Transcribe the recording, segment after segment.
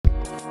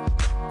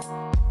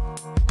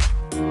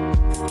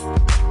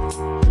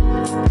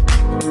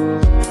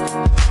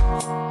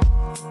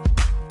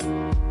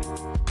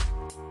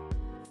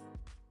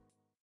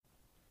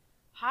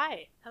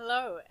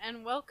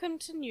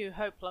to New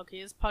Hope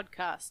Bloggers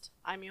podcast.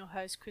 I'm your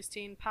host,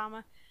 Christine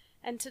Palmer,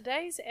 and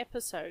today's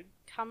episode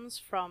comes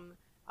from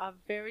our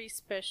very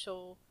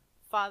special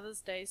Father's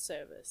Day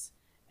service.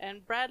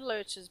 And Brad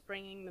Lurch is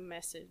bringing the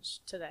message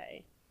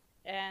today.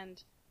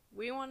 And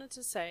we wanted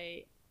to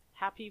say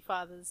Happy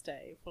Father's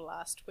Day for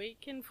last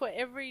week and for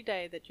every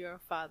day that you're a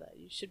father.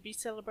 You should be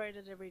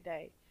celebrated every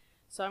day.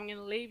 So I'm going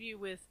to leave you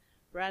with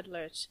Brad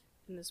Lurch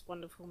and this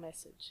wonderful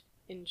message.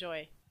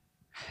 Enjoy.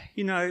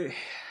 You know,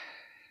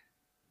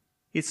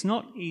 it's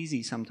not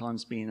easy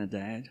sometimes being a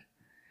dad.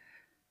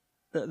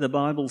 The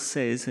Bible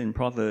says in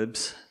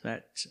Proverbs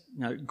that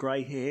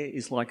grey hair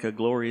is like a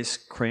glorious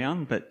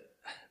crown, but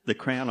the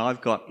crown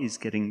I've got is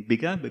getting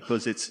bigger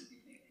because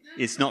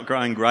it's not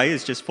growing grey,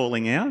 it's just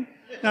falling out.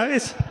 No,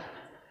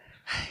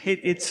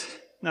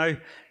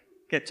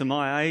 get to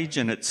my age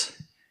and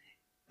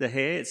the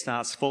hair, it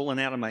starts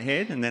falling out of my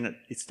head and then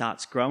it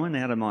starts growing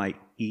out of my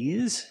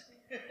ears.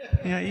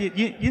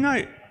 You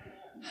know,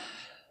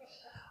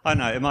 I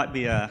know it might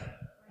be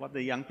what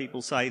the young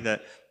people say,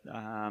 that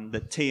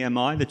the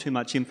TMI, the too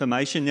much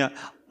information.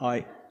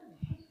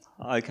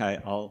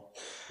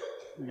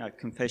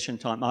 Confession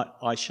time.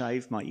 I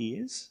shave my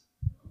ears.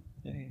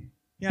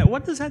 Yeah.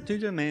 What does that do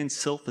to a man's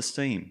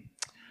self-esteem?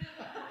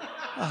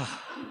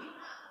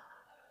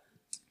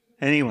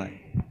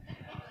 Anyway,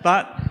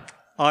 but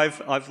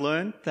I've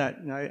learned that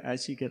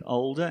as you get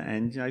older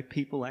and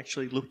people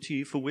actually look to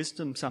you for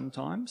wisdom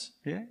sometimes.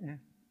 Yeah.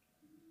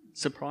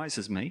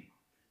 Surprises me.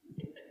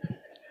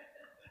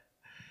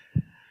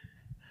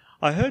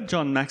 I heard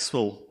John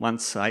Maxwell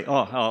once say,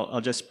 I'll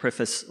just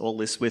preface all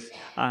this with,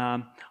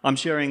 I'm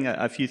sharing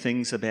a few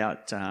things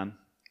about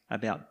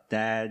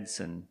dads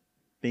and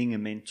being a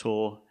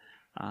mentor,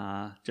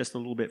 just a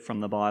little bit from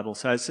the Bible.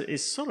 So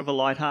it's sort of a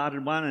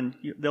light-hearted one, and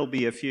there'll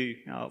be a few,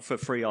 for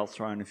free I'll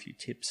throw in a few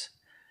tips.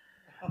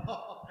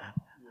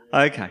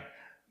 Okay.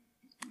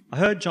 I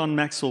heard John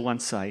Maxwell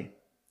once say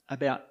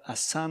about a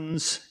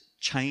son's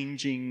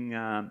changing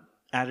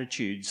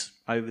attitudes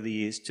over the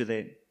years to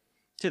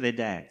their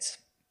dads.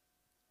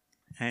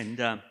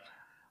 And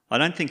I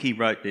don't think he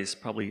wrote this,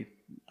 probably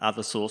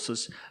other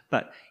sources,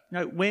 but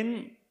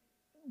when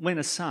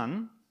a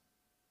son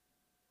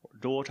or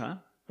daughter,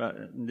 but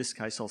in this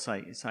case I'll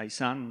say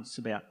son, is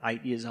about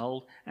 8 years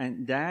old,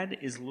 and dad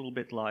is a little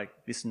bit like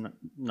this,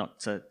 not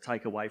to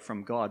take away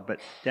from God, but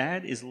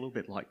dad is a little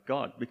bit like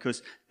God,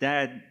 because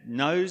dad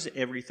knows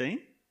everything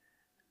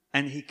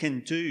and he can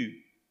do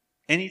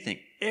anything,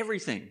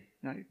 everything.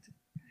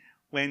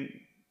 When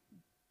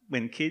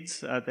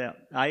kids are about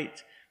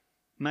 8,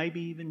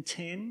 maybe even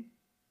 10,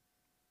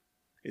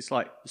 it's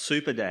like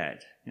super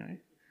dad,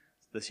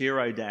 the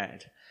hero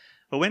dad.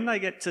 But when they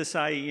get to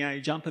say,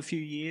 jump a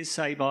few years,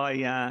 say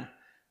by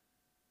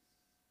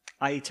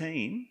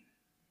 18,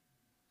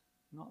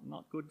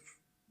 not good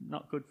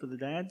for the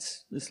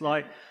dads. It's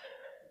like,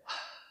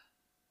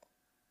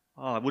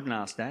 I wouldn't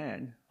ask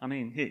dad. I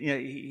mean,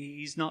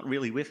 he's not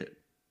really with it.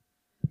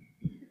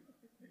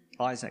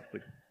 Isaac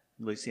would,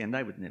 Lucy, and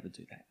they would never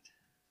do that.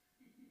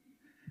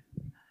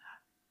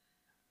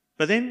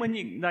 But then when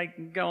they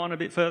go on a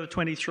bit further,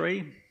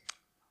 23,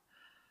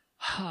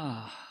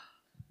 I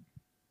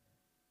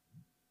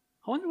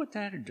wonder what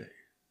Dad would do.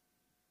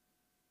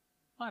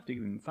 I have to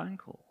give him a phone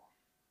call,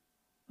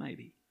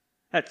 maybe.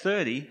 At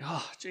 30,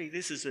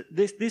 this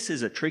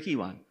is a tricky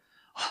one.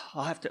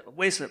 I have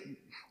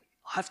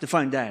to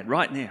phone Dad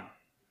right now.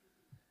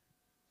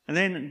 And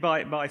then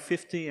by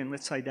 50, and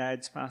let's say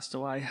Dad's passed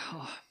away,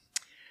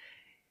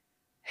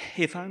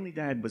 if only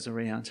Dad was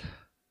around,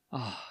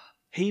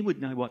 he would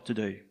know what to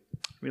do.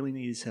 Really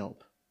need his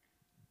help.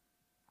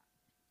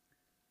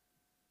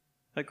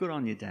 But good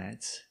on you,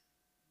 dads,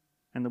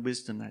 and the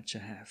wisdom that you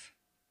have.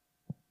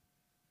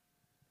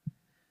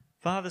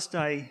 Father's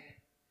Day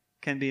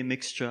can be a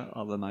mixture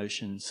of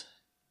emotions,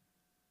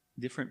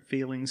 different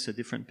feelings to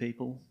different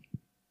people.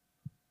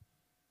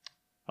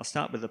 I'll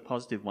start with a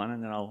positive one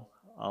and then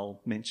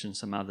I'll mention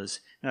some others.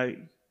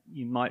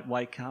 You might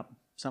wake up,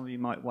 some of you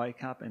might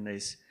wake up and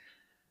there's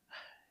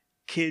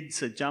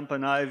kids are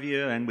jumping over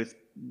you and with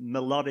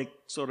melodic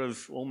sort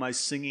of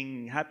almost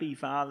singing Happy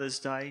Father's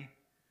Day.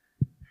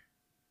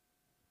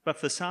 But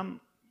for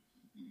some,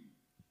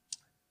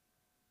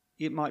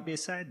 it might be a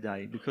sad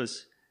day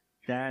because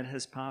Dad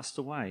has passed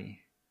away.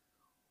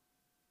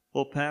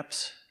 Or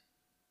perhaps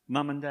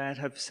Mum and Dad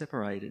have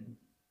separated.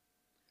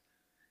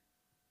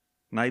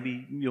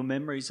 Maybe your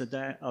memories of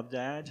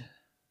Dad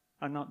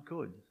are not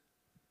good.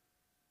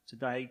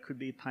 Today could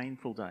be a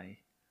painful day.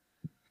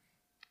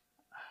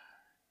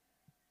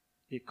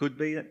 It could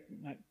be that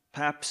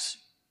perhaps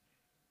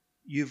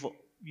you've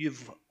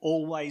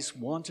always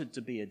wanted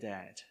to be a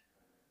dad,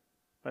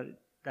 but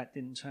that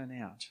didn't turn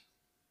out.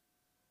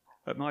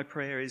 But my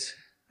prayer is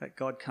that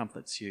God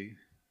comforts you.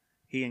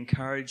 He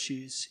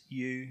encourages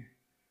you,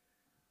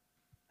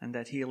 and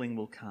that healing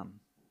will come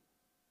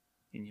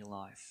in your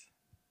life.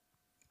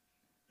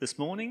 This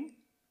morning,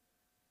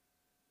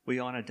 we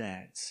honour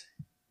dads.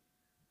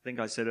 I think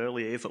I said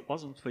earlier, if it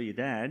wasn't for your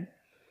dad,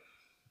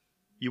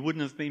 you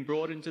wouldn't have been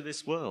brought into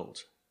this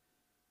world.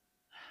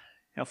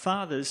 Our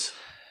fathers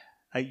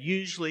are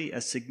usually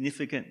a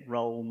significant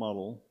role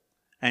model,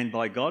 and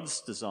by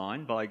God's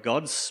design, by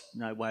God's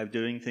way of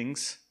doing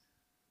things,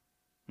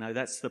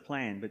 that's the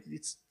plan. But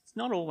it's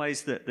not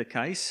always the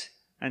case,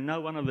 and no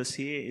one of us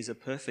here is a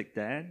perfect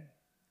dad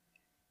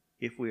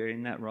if we're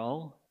in that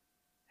role.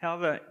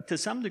 However, to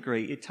some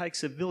degree, it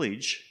takes a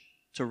village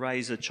to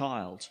raise a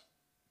child,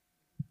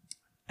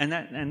 and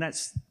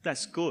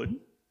that's good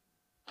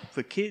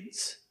for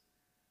kids.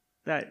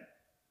 That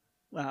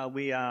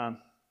we are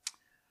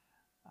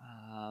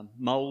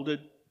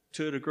moulded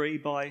to a degree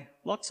by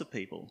lots of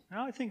people. And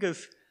I think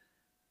of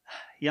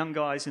young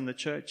guys in the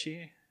church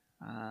here,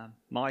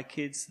 my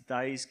kids,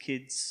 Dave's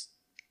kids,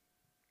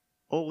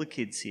 all the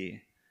kids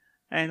here.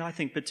 And I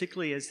think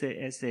particularly as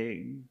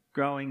they're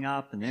growing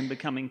up and then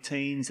becoming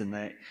teens and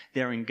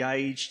they're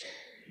engaged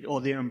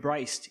or they're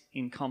embraced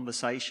in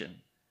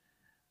conversation.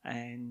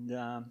 And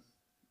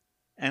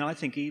I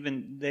think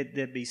even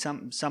there'd be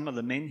some of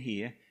the men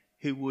here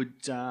who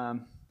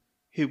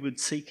would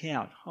seek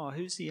out,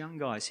 who's the young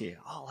guys here?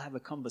 I'll have a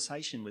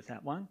conversation with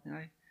that one.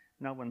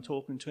 No one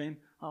talking to him.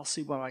 I'll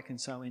see what I can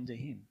sow into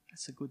him.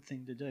 That's a good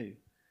thing to do,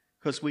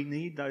 because we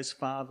need those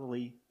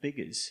fatherly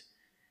figures.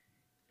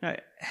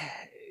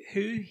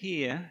 Who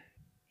here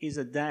is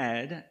a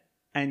dad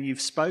and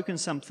you've spoken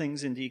some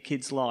things into your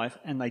kid's life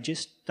and they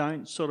just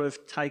don't sort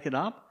of take it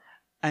up,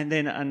 and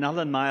then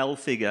another male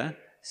figure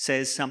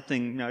says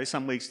something,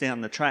 some weeks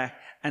down the track,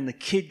 and the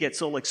kid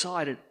gets all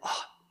excited.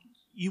 Oh,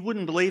 you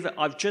wouldn't believe it.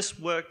 I've just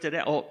worked it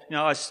out. Or,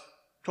 I was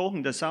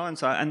talking to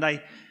so-and-so,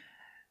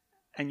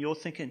 and you're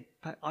thinking,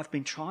 but I've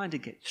been trying to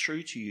get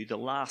through to you the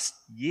last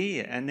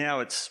year, and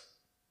now it's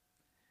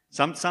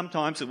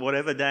sometimes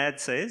whatever dad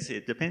says,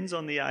 it depends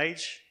on the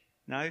age,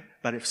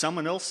 but if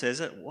someone else says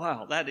it,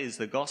 wow, that is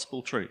the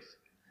gospel truth.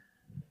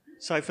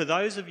 So for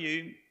those of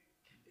you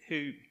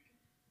who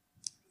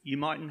you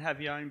mightn't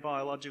have your own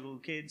biological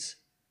kids,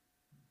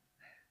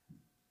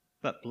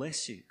 but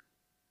bless you,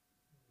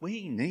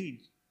 we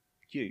need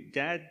you.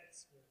 Dad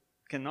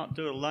cannot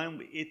do it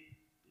alone. It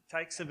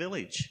takes a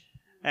village.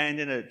 And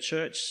in a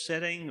church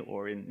setting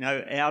or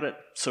out at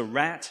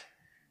Surat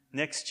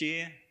next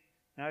year,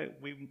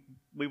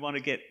 we want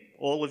to get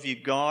all of you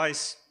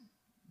guys,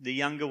 the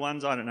younger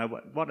ones, I don't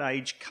know what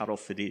age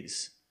cutoff it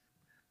is.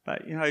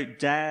 But,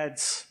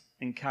 dads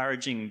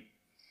encouraging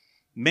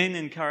men, men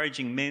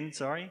encouraging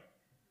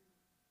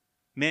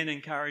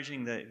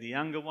the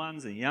younger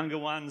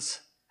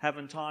ones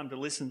having time to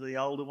listen to the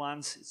older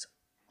ones. It's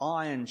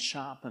iron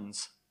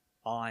sharpens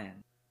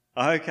iron.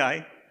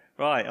 Okay,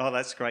 right. Oh,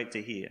 that's great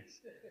to hear.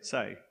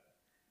 So,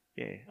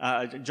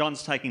 yeah,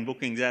 John's taking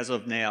bookings as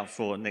of now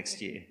for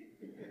next year.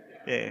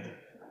 Yeah.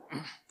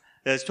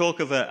 There's talk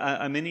of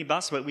a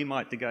minibus, but we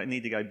might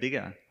need to go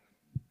bigger.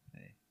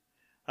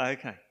 Yeah.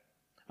 Okay.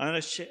 I'm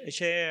going to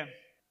share...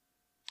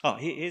 Oh,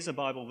 here's a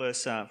Bible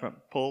verse from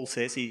Paul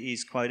says.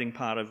 He's quoting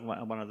part of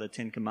one of the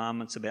 10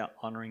 Commandments about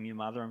honouring your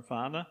mother and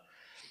father.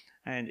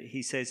 And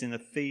he says in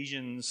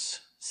Ephesians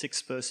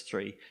 6 verse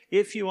 3,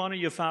 if you honour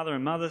your father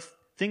and mother,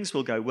 things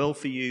will go well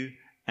for you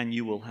and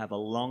you will have a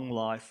long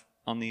life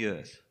on the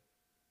earth.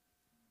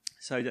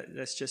 So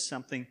that's just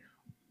something.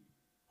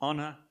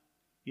 Honour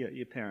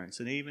your parents.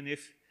 And even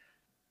if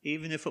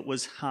it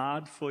was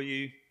hard for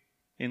you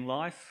in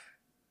life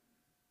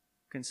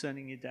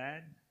concerning your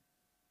dad,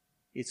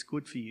 it's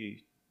good for you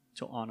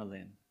to honour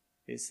them.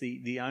 It's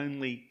the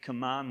only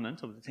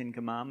commandment of the 10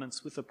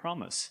 Commandments with a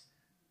promise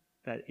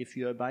that if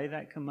you obey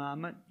that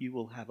commandment, you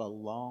will have a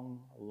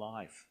long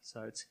life.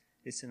 So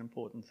it's an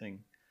important thing.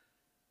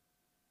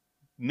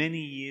 Many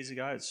years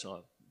ago,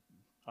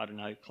 I don't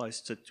know, close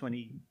to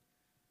 20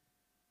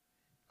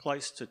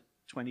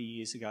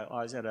 years ago,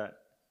 I was at a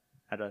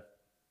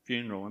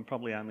funeral, and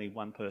probably only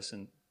one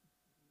person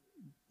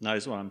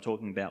knows what I'm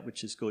talking about,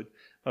 which is good.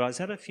 But I was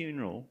at a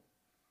funeral,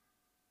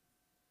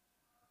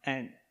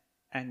 and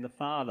the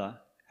father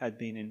had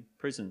been in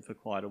prison for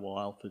quite a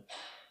while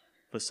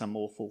for some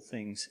awful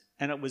things,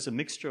 and it was a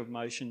mixture of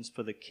emotions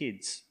for the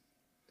kids,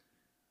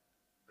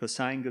 because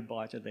saying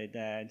goodbye to their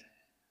dad.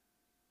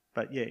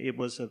 But yeah, it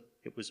was a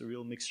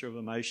real mixture of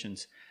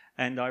emotions.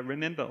 And I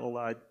remember,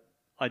 although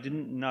I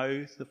didn't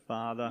know the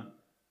father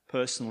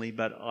personally,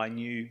 but I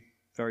knew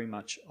very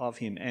much of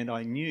him, and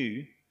I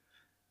knew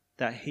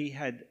that he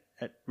had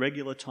at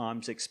regular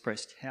times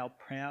expressed how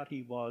proud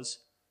he was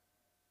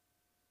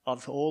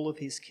of all of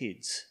his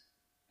kids.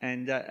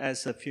 And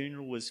as the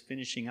funeral was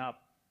finishing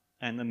up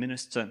and the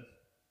minister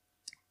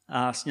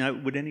asked,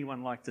 would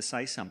anyone like to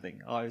say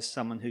something? I was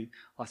someone who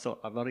I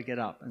thought, I've got to get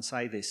up and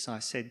say this. So I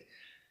said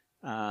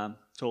to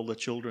all the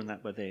children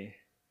that were there,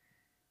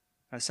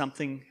 I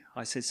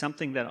said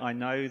something that I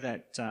know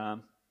that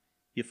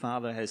your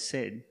father has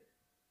said.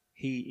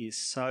 He is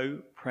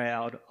so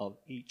proud of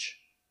each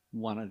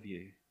one of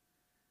you.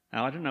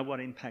 Now, I don't know what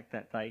impact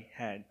that they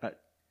had, but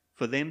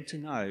for them to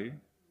know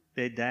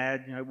their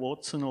dad,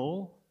 warts and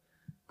all,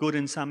 good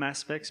in some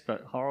aspects,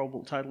 but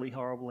horrible, totally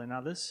horrible in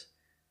others,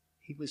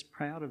 he was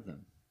proud of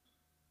them.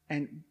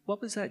 And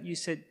what was that you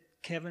said,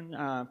 Kevin?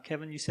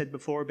 Kevin, you said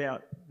before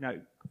about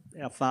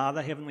our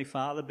Father, Heavenly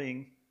Father,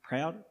 being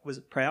proud? Was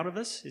it proud of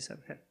us? Is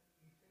that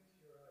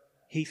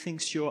He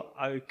thinks you're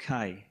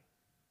okay.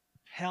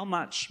 How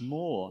much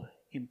more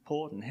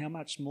important, how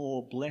much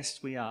more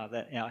blessed we are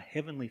that our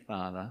Heavenly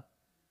Father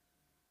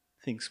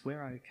thinks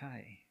we're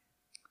okay.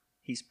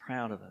 He's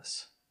proud of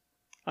us.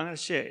 I'm going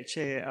to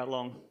share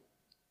along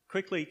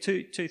quickly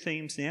two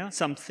themes now.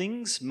 Some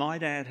things my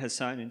dad has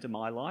sown into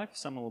my life.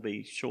 Some will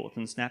be short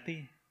and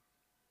snappy,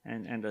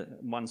 and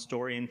one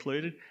story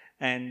included.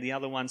 And the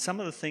other one, some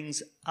of the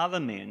things other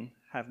men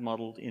have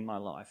modelled in my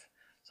life.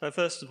 So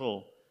first of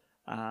all,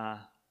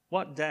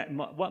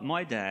 what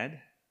my dad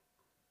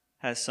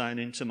has sown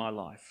into my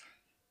life.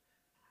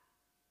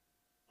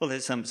 Well,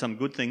 there's some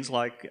good things,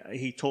 like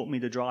he taught me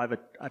to drive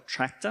a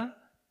tractor.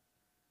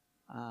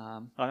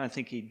 I don't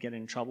think he'd get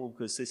in trouble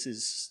because this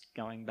is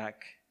going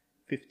back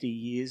 50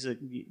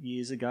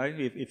 years ago.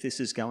 If this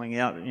is going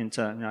out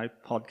into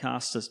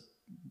podcast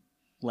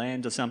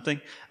land or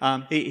something,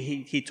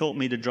 he taught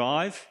me to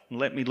drive and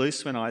let me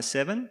loose when I was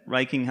 7,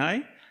 raking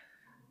hay.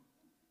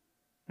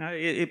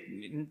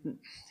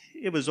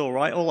 It was all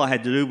right. All I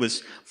had to do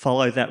was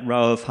follow that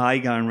row of hay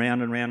going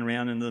round and round and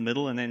round into the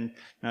middle, and then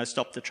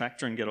stop the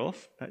tractor and get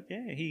off. But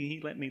yeah,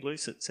 he let me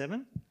loose at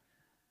 7.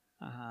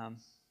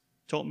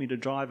 Taught me to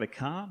drive a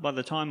car. By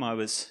the time I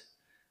was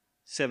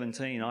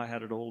 17, I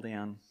had it all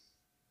down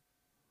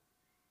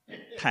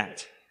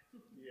pat.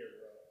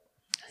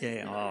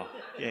 Yeah,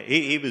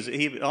 He was.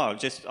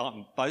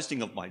 I'm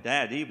boasting of my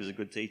dad. He was a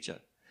good teacher.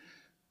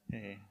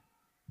 Yeah.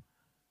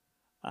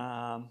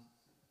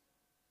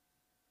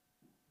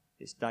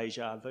 It's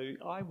deja vu.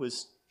 I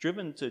was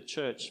driven to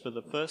church for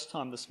the first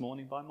time this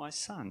morning by my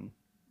son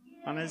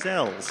on his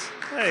L's.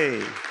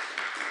 Hey.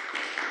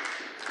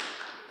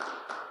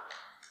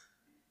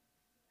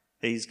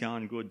 He's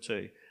going good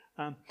too.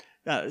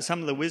 Some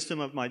of the wisdom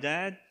of my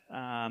dad.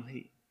 I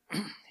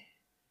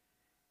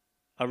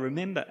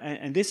remember,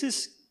 and this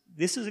is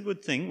a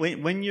good thing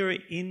when you're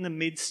in the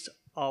midst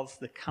of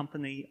the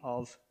company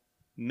of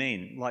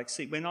men. Like,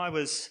 see, when I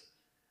was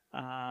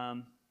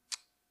in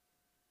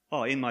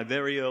my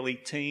very early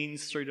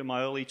teens through to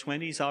my early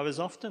 20s, I was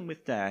often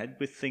with Dad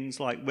with things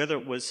like, whether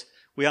it was,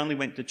 we only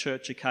went to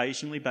church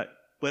occasionally, but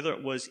whether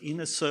it was in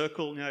a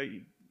circle,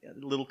 a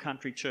little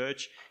country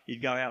church,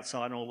 you'd go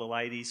outside and all the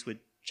ladies would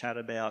chat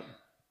about,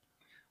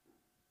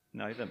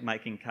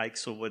 making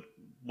cakes or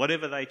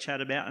whatever they chat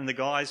about, and the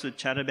guys would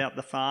chat about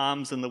the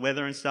farms and the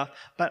weather and stuff.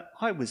 But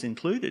I was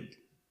included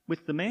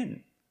with the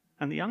men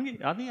and the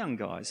other young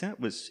guys.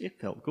 It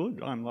felt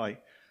good. I'm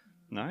like,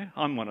 no,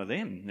 I'm one of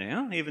them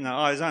now, even though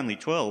I was only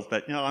 12,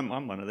 but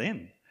I'm one of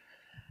them.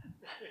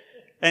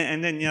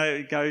 And then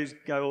go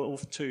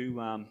off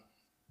to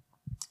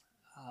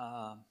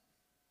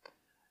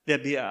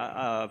there'd be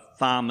a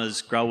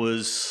farmers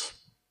growers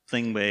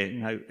thing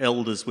where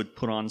elders would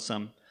put on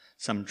some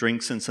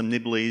drinks and some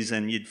nibblies,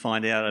 and you'd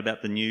find out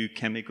about the new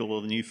chemical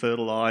or the new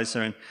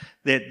fertiliser, and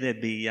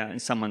there'd be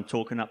someone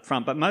talking up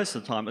front. But most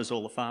of the time it was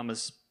all the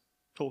farmers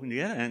talking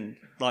together, and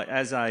like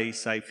as a,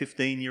 say,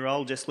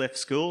 15-year-old just left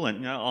school,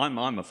 and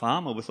I'm a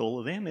farmer with all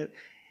of them.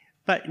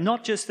 But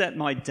not just that,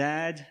 my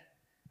dad,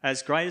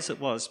 as great as it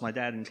was, my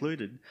dad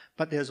included,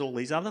 but there's all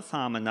these other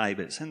farmer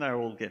neighbours, and they're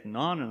all getting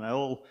on, and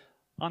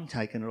I'm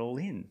taking it all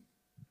in.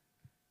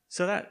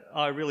 So that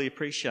I really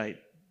appreciate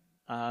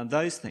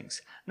those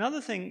things.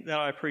 Another thing that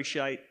I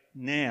appreciate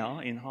now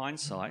in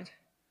hindsight,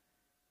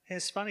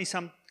 it's funny,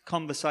 some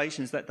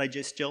conversations that they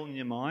just gel in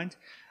your mind.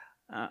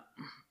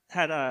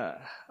 Had a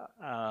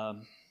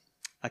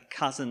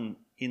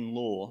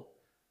cousin-in-law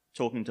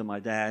talking to my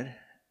dad,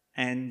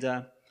 and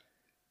I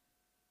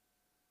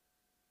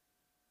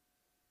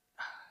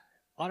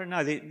don't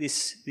know,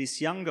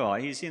 this young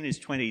guy, he's in his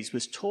 20s,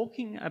 was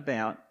talking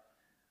about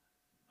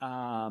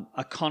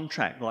a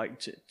contract, like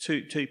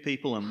two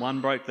people, and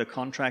one broke the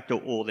contract,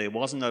 or there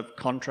wasn't a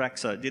contract,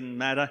 so it didn't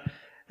matter.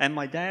 And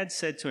my dad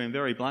said to him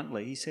very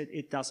bluntly, he said,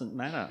 it doesn't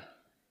matter.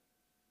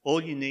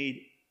 All you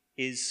need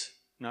is,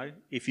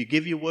 if you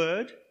give your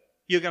word,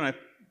 you're going to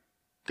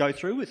go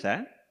through with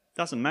that.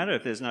 Doesn't matter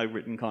if there's no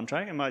written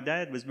contract. And my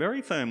dad was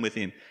very firm with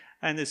him.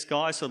 And this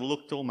guy sort of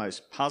looked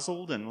almost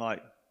puzzled and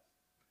like,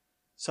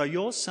 so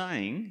you're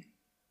saying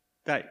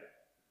that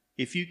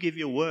if you give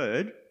your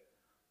word,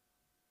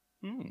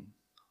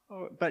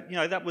 but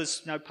that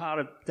was part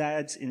of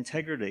Dad's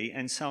integrity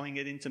and sowing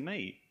it into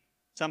me.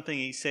 Something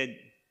he said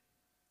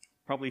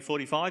probably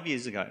 45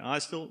 years ago. I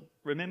still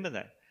remember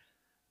that.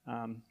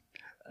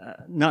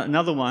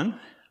 Another one,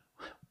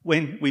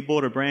 when we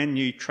bought a brand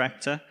new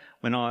tractor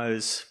when I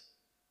was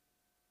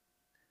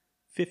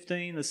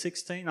 15 or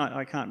 16,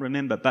 I can't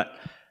remember, but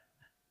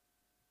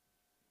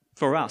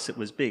for us it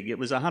was big. It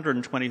was a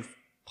 120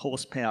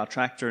 horsepower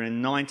tractor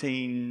in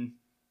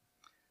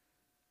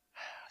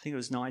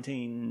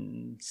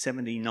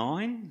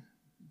 1979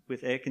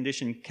 with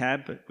air-conditioned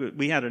cab.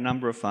 We had a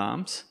number of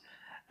farms,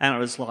 and it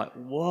was like,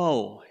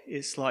 whoa.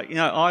 It's like,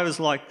 I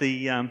was like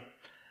the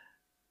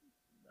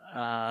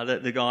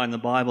guy in the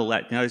Bible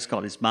that, has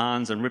got his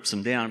barns and rips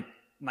them down,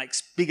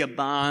 makes bigger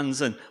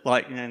barns, and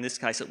like, you know, in this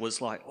case it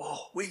was like,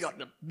 oh, we got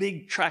the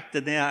big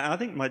tractor now. And I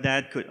think my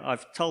dad could,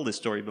 I've told this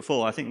story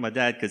before, I think my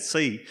dad could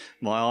see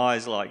my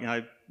eyes like, you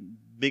know,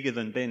 bigger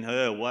than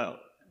Ben-Hur, well,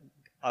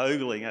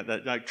 ogling at that,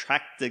 you know,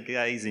 tractor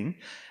gazing.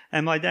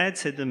 And my dad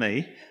said to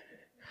me,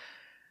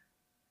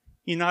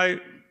 you know,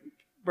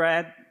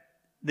 Brad,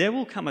 there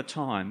will come a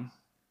time,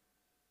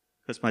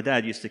 because my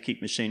dad used to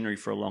keep machinery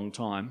for a long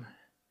time,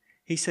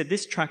 he said,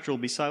 this tractor will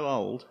be so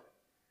old,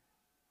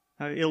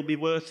 it'll be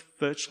worth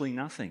virtually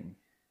nothing.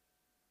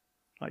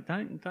 Like,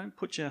 don't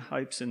put your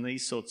hopes in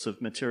these sorts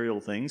of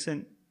material things.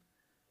 And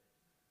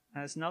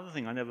that's another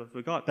thing I never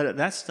forgot. But at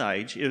that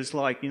stage, it was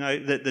like, you know,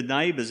 the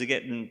neighbours are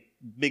getting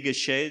bigger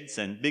sheds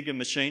and bigger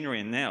machinery,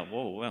 and now,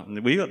 whoa, well,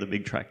 we got the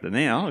big tractor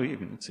now.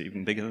 It's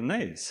even bigger than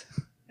theirs.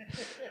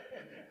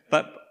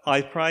 But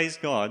I praise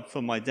God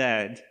for my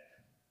dad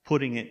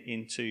putting it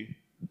into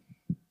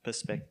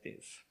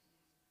perspective.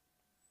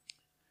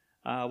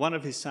 One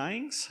of his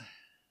sayings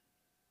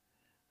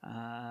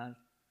that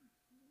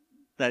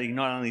he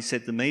not only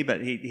said to me,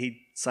 but he'd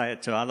say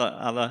it to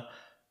other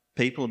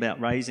people about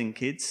raising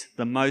kids.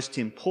 The most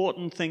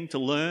important thing to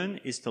learn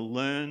is to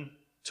learn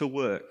to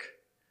work.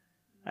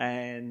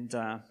 And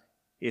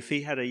if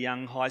he had a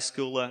young high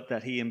schooler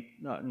that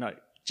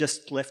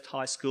just left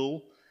high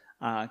school,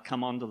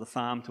 come onto the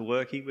farm to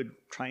work, he would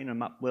train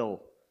them up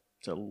well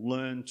to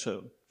learn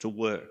to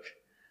work.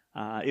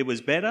 It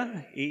was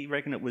better, he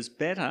reckoned it was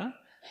better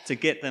to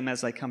get them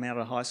as they come out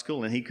of high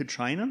school, and he could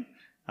train them,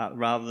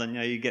 rather than, you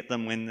know, you get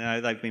them when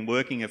they've been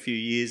working a few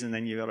years and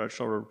then you've got to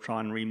sort of try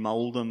and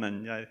remould them.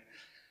 And, you know,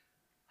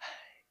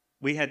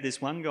 we had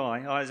this one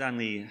guy, I was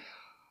only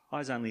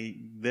a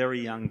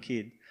very young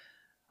kid,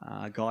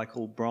 a guy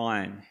called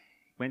Brian.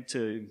 Went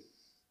to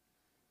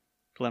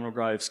Glenelg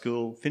Grove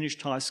School,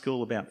 finished high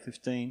school about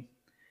 15.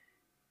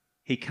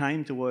 He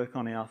came to work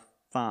on our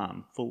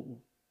farm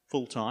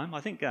full time.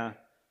 I think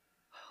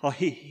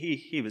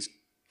he was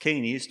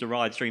keen. He used to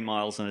ride 3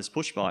 miles on his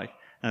push bike.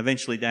 And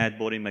eventually Dad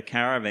bought him a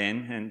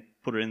caravan and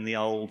put it in the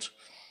old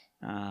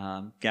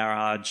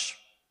garage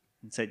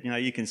and said, you know,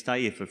 you can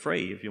stay here for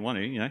free if you want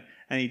to, you know.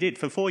 And he did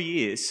for 4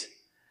 years.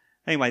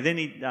 Anyway, then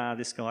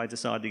this guy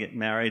decided to get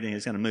married and he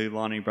was going to move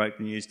on. He broke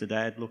the news to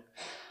Dad, look,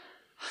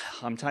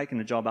 I'm taking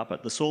a job up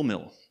at the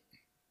sawmill.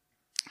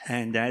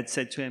 And Dad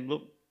said to him,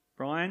 look,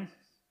 Brian,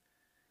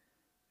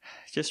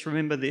 just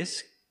remember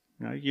this,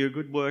 you know, you're a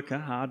good worker,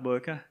 hard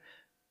worker,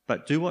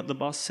 but do what the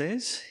boss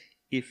says.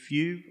 If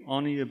you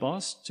honour your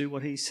boss, do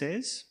what he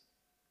says,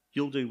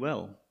 you'll do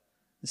well.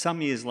 And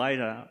some years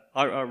later,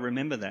 I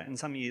remember that, and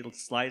some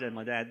years later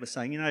my dad was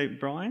saying, you know,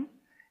 Brian,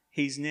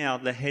 he's now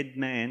the head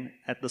man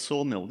at the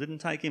sawmill. Didn't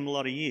take him a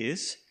lot of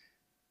years.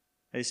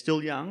 He's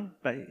still young,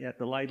 but at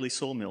the Laidley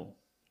sawmill.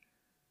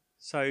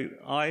 So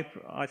I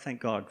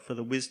thank God for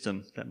the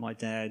wisdom that my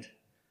dad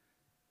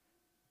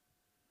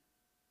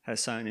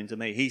has sown into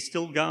me. He's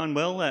still going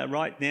well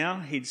right now.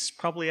 He's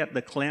probably at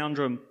the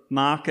Caloundra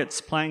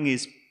markets playing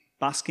his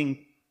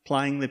busking,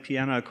 playing the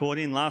piano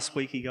accordion. Last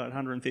week he got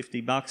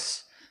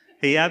 $150.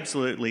 He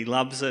absolutely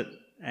loves it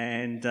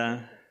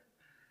and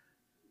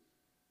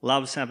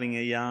loves having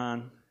a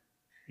yarn.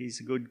 He's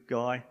a good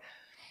guy.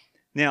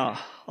 Now,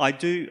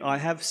 I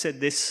have said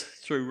this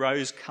through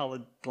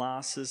rose-coloured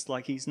glasses,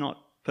 like he's not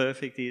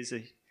perfect, he is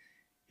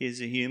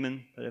a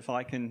human, but if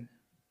I can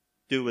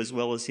do as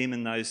well as him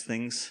in those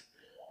things,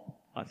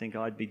 I think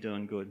I'd be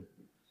doing good.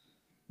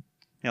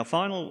 Now,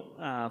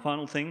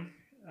 final thing.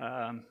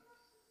 How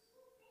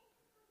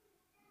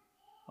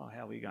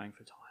are we going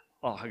for time?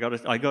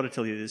 I got to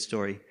tell you this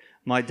story.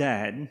 My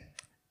dad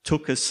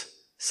took us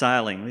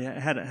sailing. We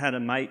had a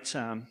mate.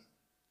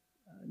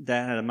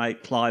 Dad had a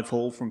mate, Clive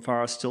Hall from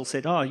Forest Hill,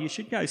 said, "Oh, you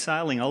should go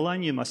sailing. I'll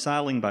loan you my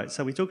sailing boat."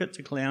 So we took it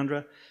to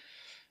Caloundra,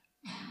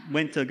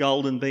 went to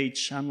Golden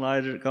Beach,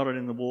 unloaded it, got it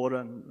in the water,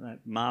 and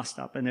mast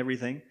up and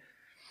everything.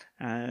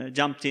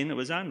 Jumped in. It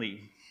was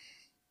only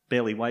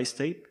barely waist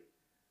deep,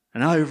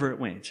 and over it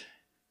went.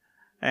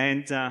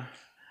 And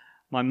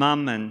my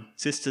mum and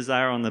sisters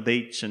are on the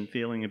beach and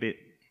feeling a bit,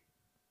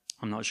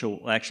 I'm not sure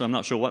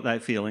what they're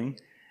feeling,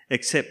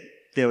 except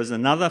there was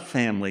another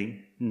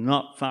family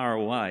not far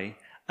away,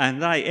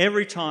 and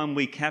every time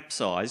we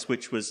capsized,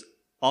 which was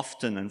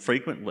often and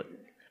frequently,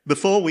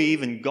 before we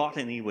even got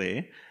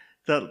anywhere,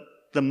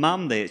 the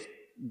mum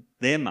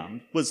their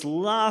mum was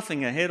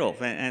laughing her head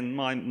off, and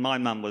my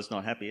mum was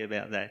not happy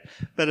about that.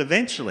 But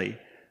eventually,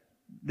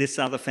 this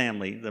other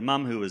family, the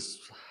mum who was,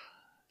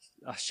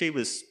 she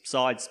was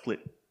side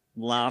split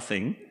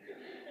laughing.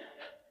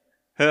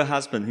 Her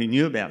husband, who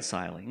knew about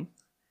sailing,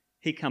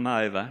 he come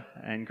over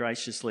and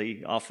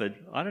graciously offered,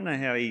 I don't know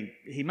how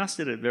he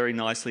mustered it very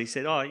nicely. He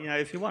said, "Oh, you know,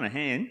 if you want a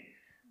hand."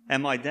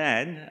 And my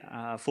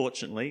dad,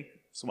 fortunately,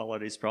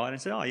 swallowed his pride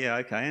and said, "Oh, yeah,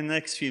 okay." And the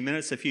next few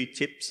minutes, a few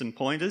tips and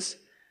pointers,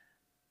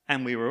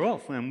 and we were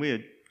off. And we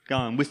were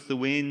going with the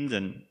wind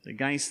and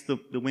against the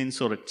wind,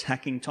 sort of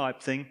tacking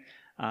type thing,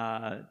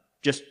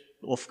 just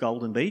off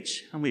Golden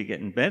Beach. And we were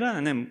getting better.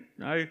 And then,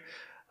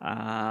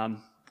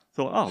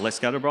 thought, let's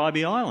go to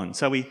Bribie Island.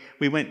 So we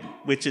went,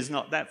 which is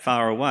not that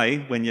far away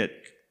when you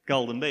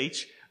Golden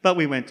Beach, but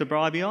we went to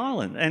Bribie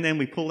Island. And then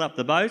we pulled up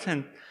the boat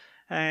and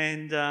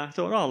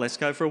thought, oh, let's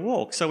go for a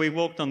walk. So we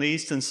walked on the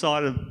eastern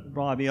side of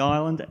Bribie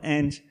Island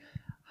and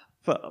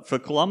for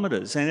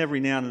kilometres. And every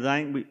now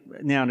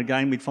and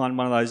again we'd find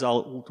one of those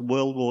old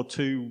World War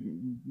II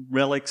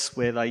relics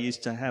where they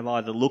used to have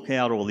either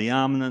lookout or the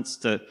armaments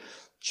to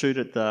shoot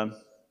at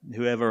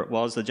whoever it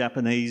was, the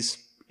Japanese,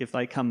 if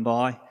they come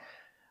by.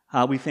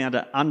 We found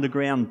an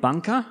underground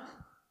bunker,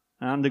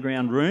 an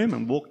underground room,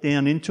 and walked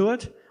down into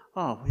it.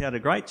 Oh, we had a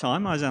great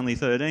time. I was only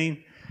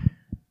 13.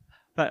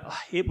 But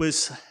it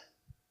was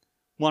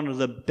one of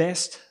the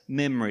best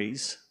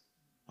memories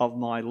of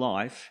my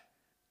life.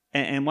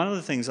 And one of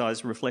the things I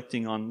was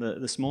reflecting on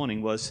this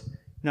morning was,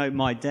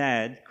 my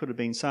dad could have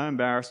been so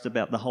embarrassed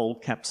about the whole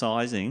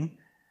capsizing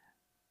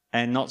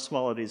and not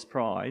swallowed his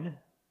pride,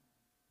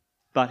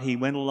 but he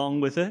went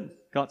along with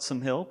it, got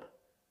some help,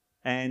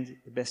 and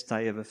the best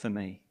day ever for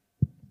me.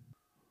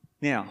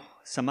 Now,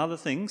 some other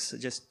things,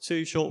 just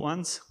two short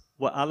ones,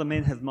 what other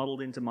men have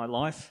modelled into my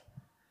life.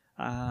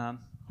 I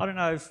don't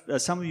know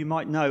if some of you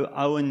might know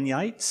Owen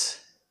Yates.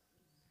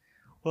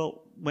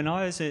 Well, when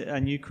I was a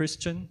new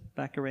Christian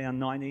back around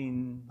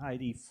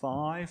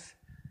 1985,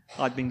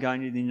 I'd been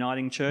going to the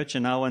Uniting Church,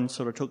 and Owen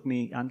sort of took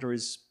me under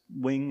his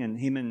wing, and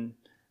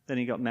then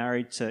he got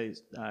married to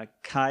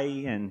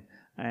Kay, and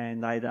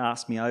they'd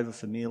asked me over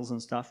for meals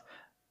and stuff.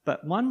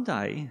 But one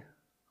day,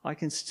 I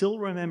can still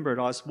remember it,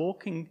 I was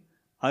walking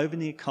over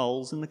near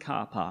Coles in the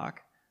car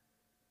park,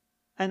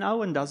 and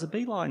Owen does a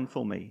beeline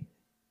for me.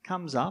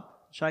 Comes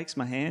up, shakes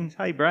my hand,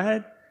 "Hey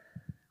Brad,"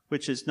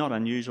 which is not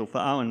unusual for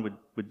Owen,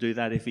 would do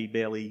that if he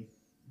barely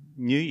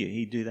knew you,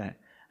 he'd do that.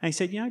 And he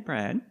said,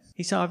 Brad,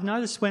 he said, "I've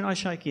noticed when I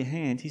shake your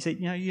hand," he said,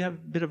 "you have a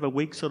bit of a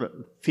weak sort of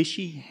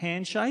fishy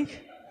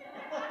handshake."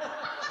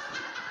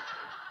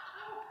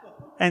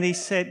 And he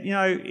said,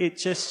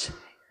 it's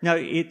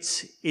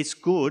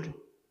good.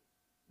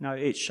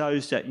 It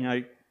shows that,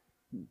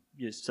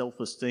 your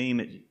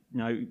self-esteem,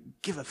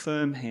 give a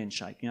firm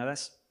handshake.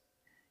 That's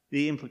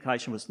the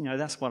implication was,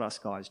 that's what us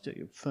guys do,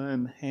 a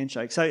firm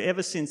handshake. So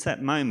ever since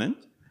that moment,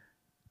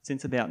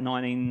 since about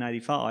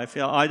 1985,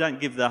 I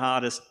don't give the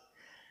hardest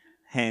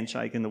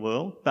handshake in the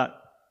world, but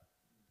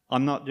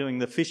I'm not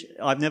doing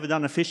I've never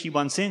done a fishy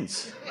one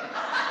since.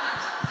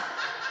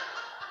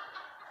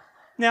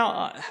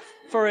 Now,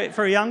 for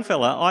a young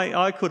fella,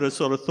 I could have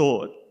sort of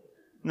thought,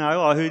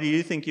 "No, who do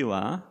you think you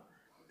are?"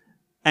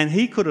 And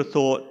he could have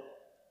thought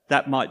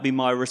that might be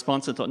my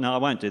response, and thought, "No, I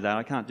won't do that,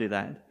 I can't do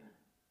that."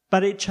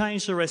 But it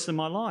changed the rest of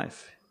my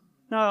life.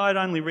 No, I'd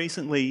only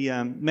recently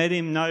met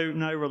him,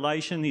 no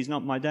relation, he's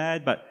not my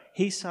dad, but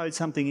he sowed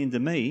something into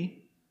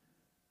me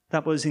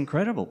that was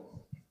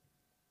incredible.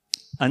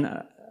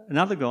 And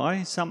another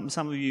guy, some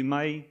of you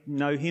may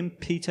know him,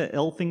 Peter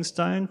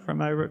Elphinstone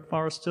from over at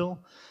Forest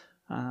Hill.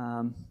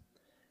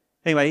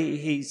 Anyway,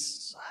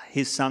 his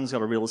son's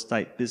got a real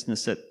estate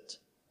business at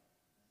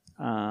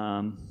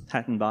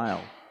Hatton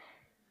Vale.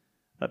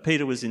 But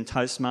Peter was in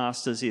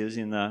Toastmasters, he was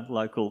in the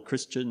local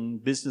Christian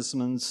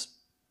businessman's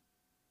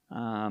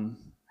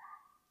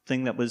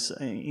thing that was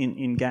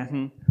in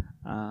Gatton,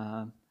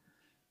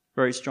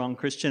 very strong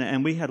Christian,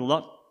 and we had a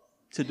lot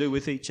to do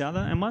with each other.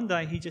 And one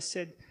day he just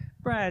said,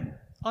 "Brad,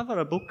 I've got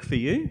a book for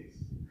you.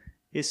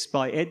 It's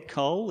by Ed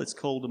Cole. It's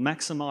called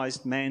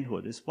Maximised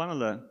Manhood. It's one of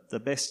the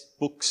best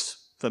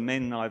books for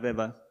men I've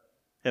ever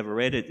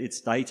read.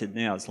 It's dated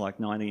now. It's like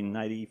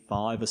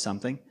 1985 or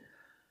something.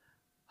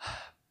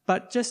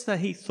 But just that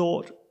he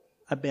thought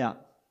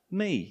about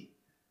me.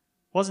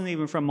 Wasn't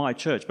even from my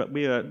church, but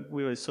we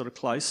were sort of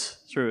close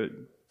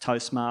through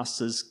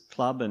Toastmasters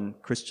Club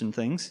and Christian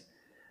things.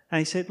 And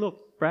he said,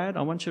 "Look, Brad,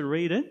 I want you to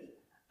read it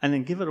and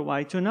then give it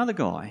away to another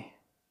guy."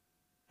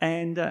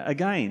 And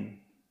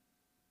again,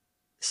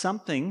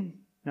 something,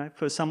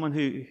 for someone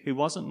who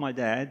wasn't my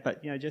dad,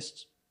 but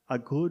just a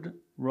good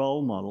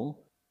role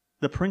model.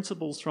 The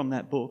principles from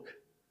that book,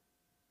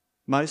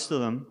 most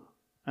of them,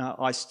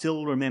 I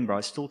still remember.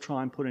 I still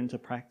try and put into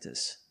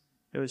practice.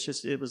 It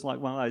was like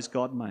one of those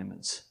God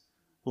moments.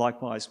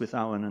 Likewise with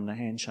Owen and the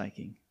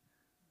handshaking.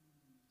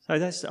 So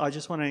I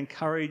just want to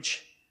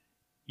encourage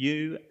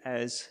you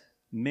as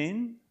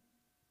men,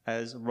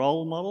 as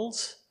role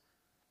models.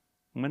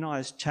 When I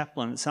was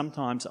chaplain,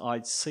 sometimes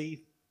I'd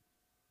see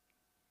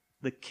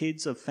the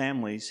kids of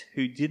families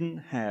who didn't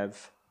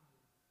have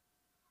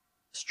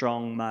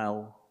strong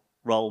male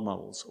role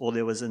models, or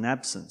there was an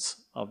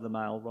absence of the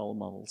male role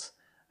models.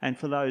 And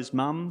for those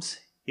mums,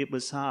 it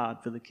was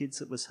hard. For the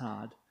kids, it was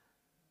hard.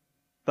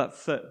 But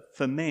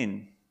for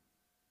men,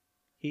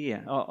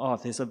 here,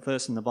 there's a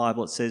verse in the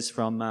Bible, it says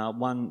from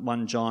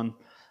 1 John,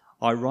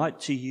 "I write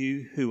to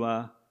you who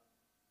are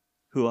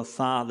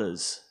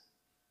fathers,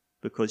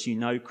 because you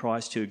know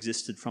Christ who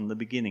existed from the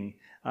beginning."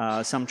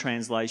 Some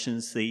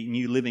translations, the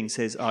New Living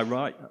says,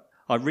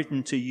 "I've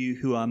written to you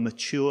who are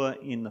mature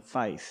in the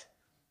faith."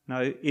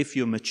 No, if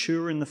you're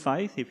mature in the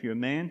faith, if you're a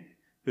man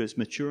who is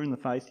mature in the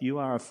faith, you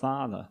are a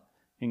father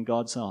in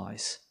God's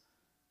eyes.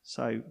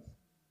 So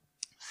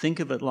think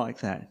of it like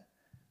that.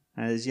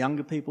 And as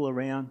younger people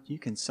around, you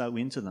can sow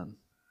into them.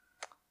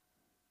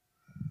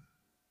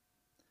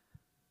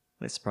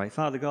 Let's pray.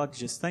 Father God,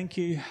 just thank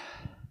you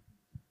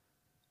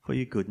for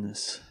your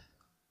goodness.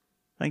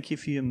 Thank you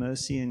for your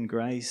mercy and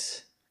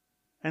grace.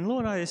 And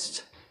Lord, I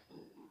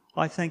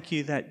thank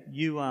you that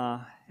you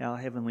are our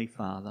Heavenly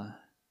Father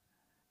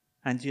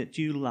and yet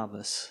you love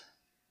us.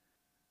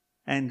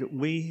 And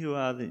we who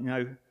are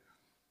the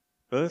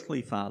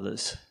earthly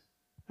fathers,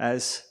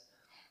 as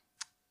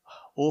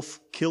off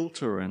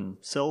kilter and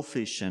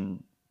selfish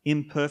and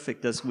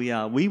imperfect as we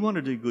are, we want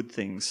to do good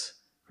things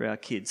for our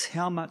kids.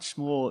 How much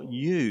more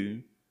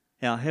you,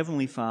 our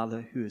Heavenly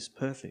Father who is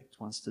perfect,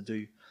 wants to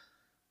do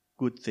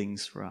good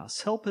things for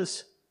us. Help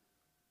us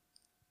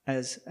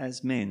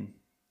as men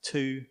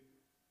to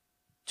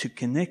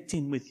connect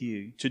in with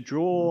you, to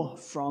draw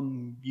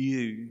from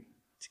you,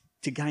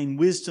 to gain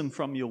wisdom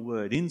from your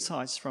word,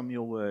 insights from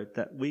your word,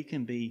 that we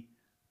can be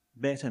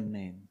better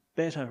men,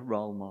 better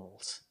role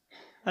models.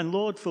 And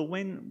Lord, for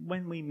when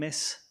we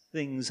mess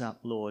things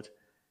up, Lord,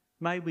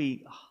 may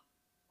we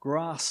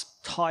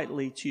grasp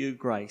tightly to your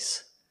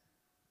grace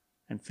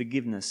and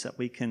forgiveness that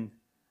we can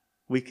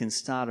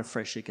start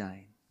afresh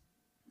again.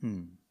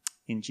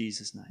 In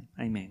Jesus' name,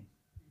 amen.